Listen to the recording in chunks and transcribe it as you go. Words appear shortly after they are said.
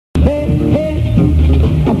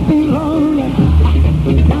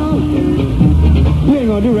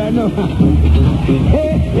I know.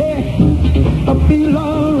 Hey, hey, I feel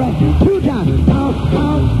all right. 2 times.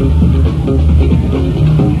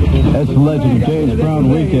 That's the legend James Brown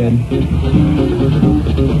Weekend.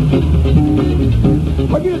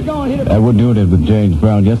 What you just going to hit it? We're doing it with James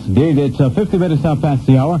Brown. Yes, indeed. It's 50 minutes now past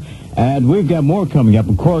the hour, and we've got more coming up.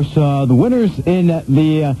 Of course, the winners in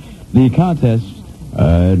the contest,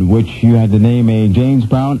 in which you had to name a James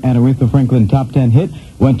Brown and Aretha Franklin top 10 hit,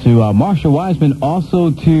 went to Marsha Wiseman,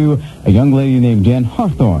 also to a young lady named Jan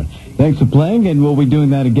Hawthorne. Thanks for playing, and we'll be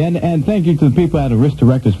doing that again. And thank you to the people at Arista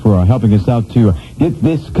Records for helping us out to get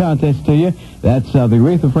this contest to you. That's the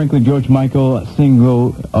Aretha Franklin, George Michael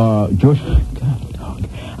single, I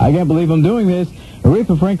can't believe I'm doing this.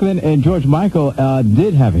 Aretha Franklin and George Michael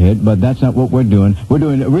did have a hit, but that's not what we're doing. We're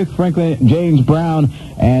doing Aretha Franklin, James Brown,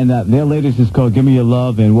 and their latest is called Give Me Your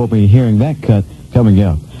Love, and we'll be hearing that cut coming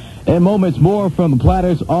up. In moments, more from the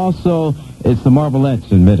Platters. Also, it's the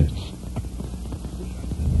Marvelettes in minutes.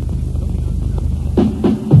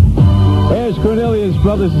 There's Cornelius,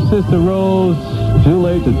 Brothers and Sister Rose. Too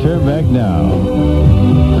late to turn back now.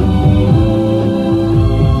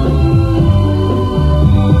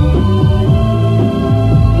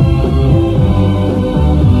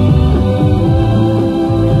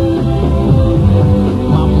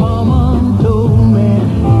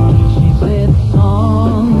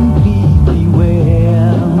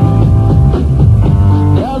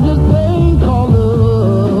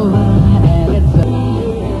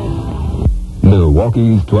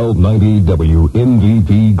 Milwaukee's 1290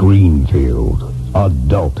 WMVP Greenfield.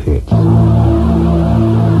 Adult hits.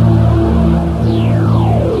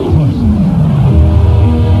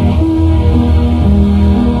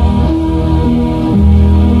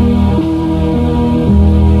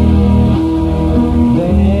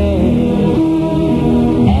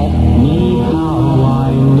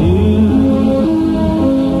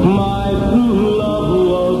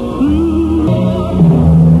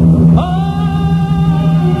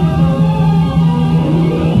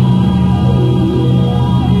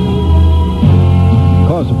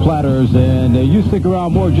 And you stick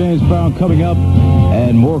around, more James Brown coming up,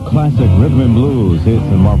 and more classic rhythm and blues hits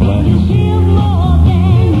in Marvelettes.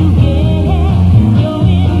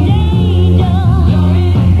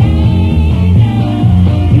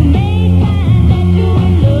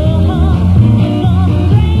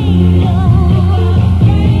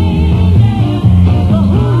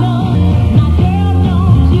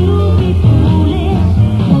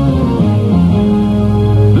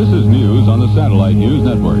 Satellite News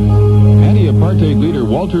Network. Anti-apartheid leader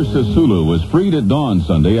Walter Sisulu was freed at dawn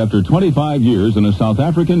Sunday after 25 years in a South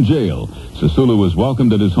African jail. Sisulu was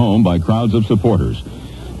welcomed at his home by crowds of supporters.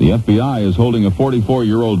 The FBI is holding a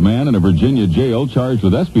 44-year-old man in a Virginia jail charged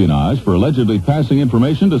with espionage for allegedly passing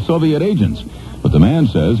information to Soviet agents. But the man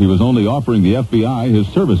says he was only offering the FBI his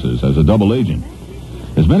services as a double agent.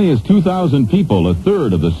 As many as 2,000 people, a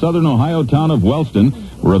third of the southern Ohio town of Wellston,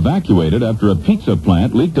 were evacuated after a pizza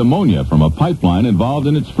plant leaked ammonia from a pipeline involved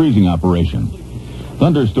in its freezing operation.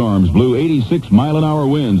 Thunderstorms blew 86-mile-an-hour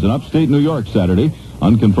winds in upstate New York Saturday.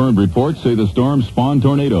 Unconfirmed reports say the storm spawned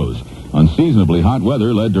tornadoes. Unseasonably hot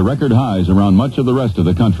weather led to record highs around much of the rest of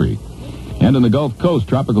the country. And in the Gulf Coast,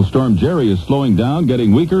 Tropical Storm Jerry is slowing down,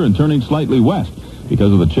 getting weaker, and turning slightly west.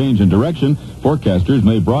 Because of the change in direction, forecasters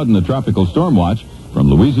may broaden the tropical storm watch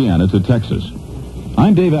from Louisiana to Texas.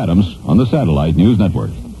 I'm Dave Adams on the Satellite News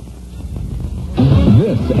Network.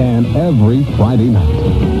 This and every Friday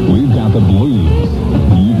night, we've got the blues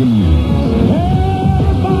you can use.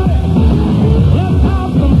 Let's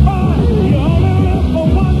have some fun. You only live for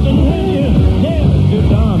once, and when you're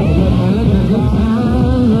done.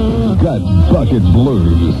 Gut Bucket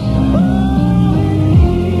Blues.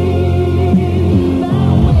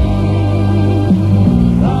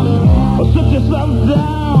 Sit yourself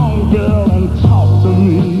down, girl, and talk to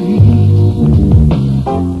me.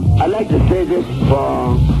 I'd like to say this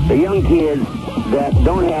for the young kids that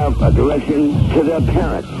don't have a direction to their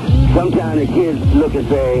parents. Sometimes the kids look and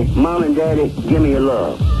say, Mom and Daddy, give me your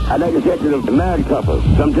love. I'd like to say to the married couple,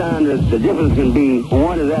 sometimes the difference can be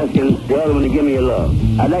one is asking the other one to give me your love.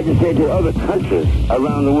 I'd like to say to other countries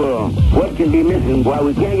around the world, what can be missing while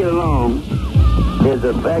we can't get along is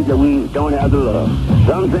the fact that we don't have the love.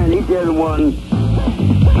 So I'm saying each and every one,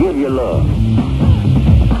 give your love.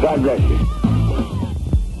 God bless you.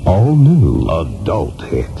 All new adult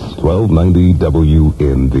hits. 1290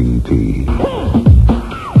 WMVP.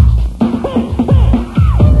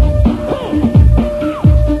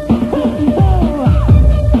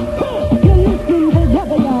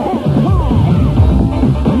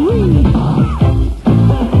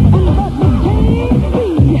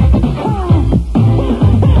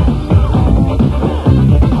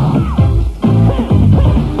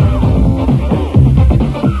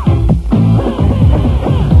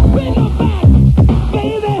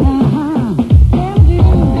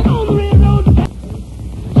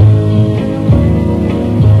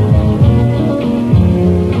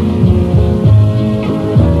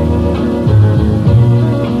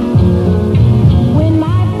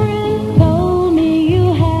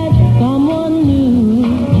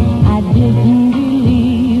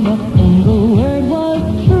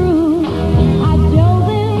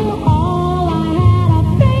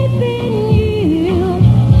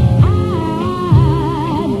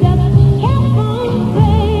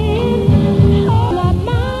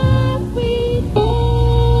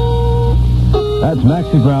 That's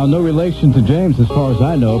Maxie Brown. No relation to James as far as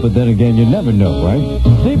I know, but then again, you never know, right?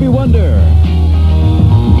 Stevie Wonder.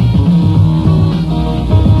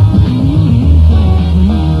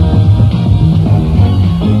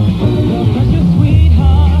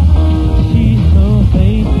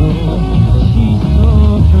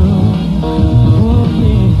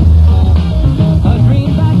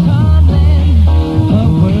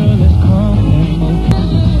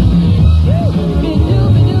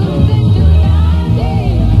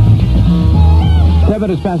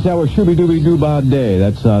 Minutes past the hour, Shooby-Dooby-Doo-Bah Day.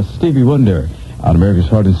 That's Stevie Wonder on America's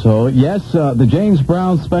Heart and Soul. Yes, the James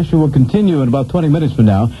Brown special will continue in about 20 minutes from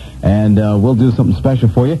now, and we'll do something special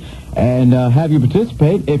for you and have you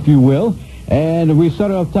participate, if you will. And we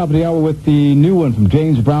started off top of the hour with the new one from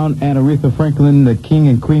James Brown and Aretha Franklin, the King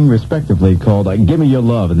and Queen, respectively, called Give Me Your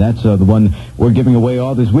Love. And that's the one we're giving away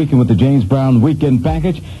all this weekend with the James Brown Weekend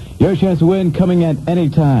Package. Your chance to win coming at any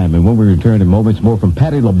time. And when we return in moments, more from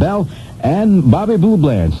Patti LaBelle and Bobby Blue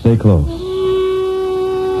Bland. Stay close.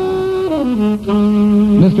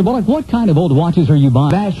 Mr. Bullock, what kind of old watches are you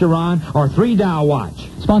buying? Vacheron or 3-dial watch.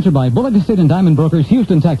 Sponsored by Bullock Estate and Diamond Brokers,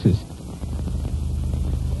 Houston, Texas.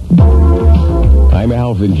 I'm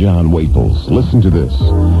Alvin John Waples. Listen to this.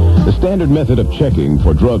 The standard method of checking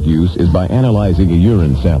for drug use is by analyzing a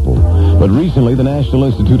urine sample. But recently, the National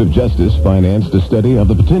Institute of Justice financed a study of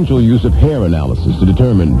the potential use of hair analysis to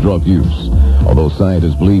determine drug use. Although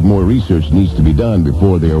scientists believe more research needs to be done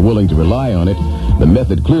before they are willing to rely on it, the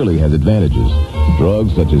method clearly has advantages.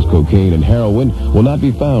 Drugs such as cocaine and heroin will not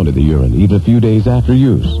be found in the urine even a few days after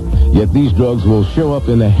use. Yet these drugs will show up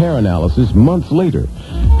in the hair analysis months later.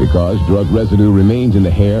 Because drug residue remains in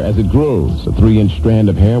the hair as it grows. A 3-inch strand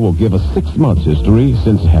of hair will give a 6 months history,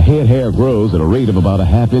 since head hair grows at a rate of about a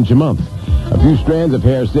 ½ inch a month. A few strands of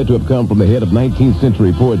hair said to have come from the head of 19th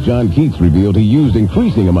century poet John Keats revealed he used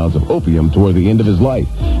increasing amounts of opium toward the end of his life,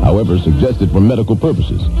 however suggested for medical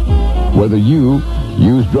purposes. Whether you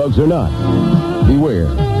use drugs or not, beware.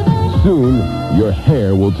 Soon, your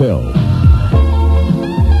hair will tell.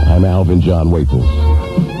 I'm Alvin John Waples.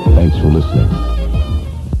 Thanks for listening.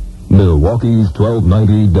 Milwaukee's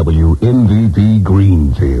 1290 WMVP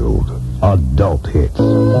Greenfield. Adult hits.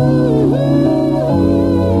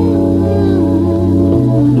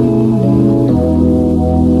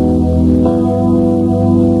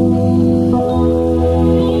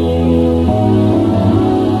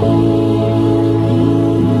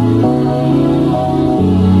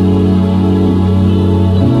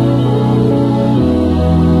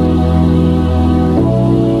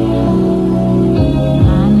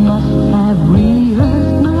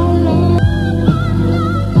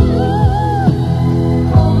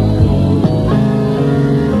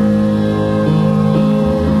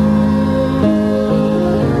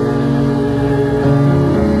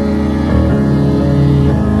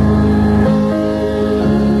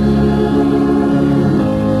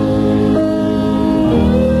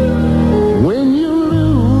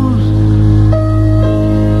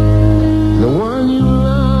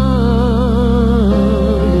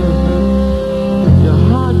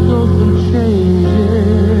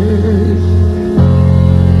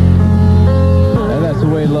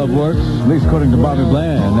 According to Bobby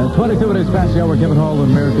Bland. 22 minutes past the hour, Kevin Hall,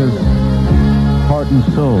 America's Heart and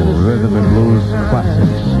Soul, Rhythm and Blues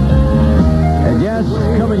Classics. And yes,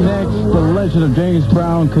 coming next, the legend of James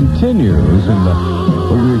Brown continues, and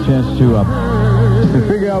we'll give you a chance to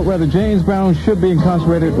figure out whether James Brown should be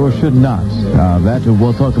incarcerated or should not. That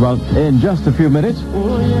we'll talk about in just a few minutes.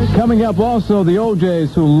 Coming up also, the OJs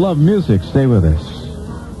who love music. Stay with us.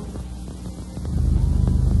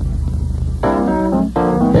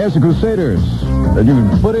 There's the Crusaders, and you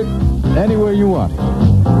can put it anywhere you want.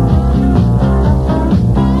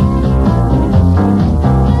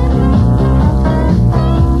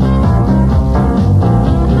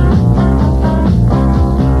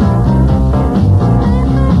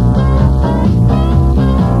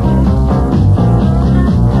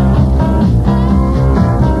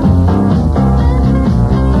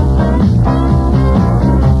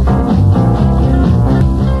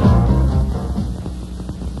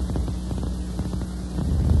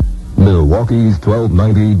 Milwaukee's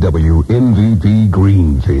 1290 WMVP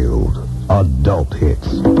Greenfield. Adult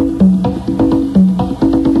hits.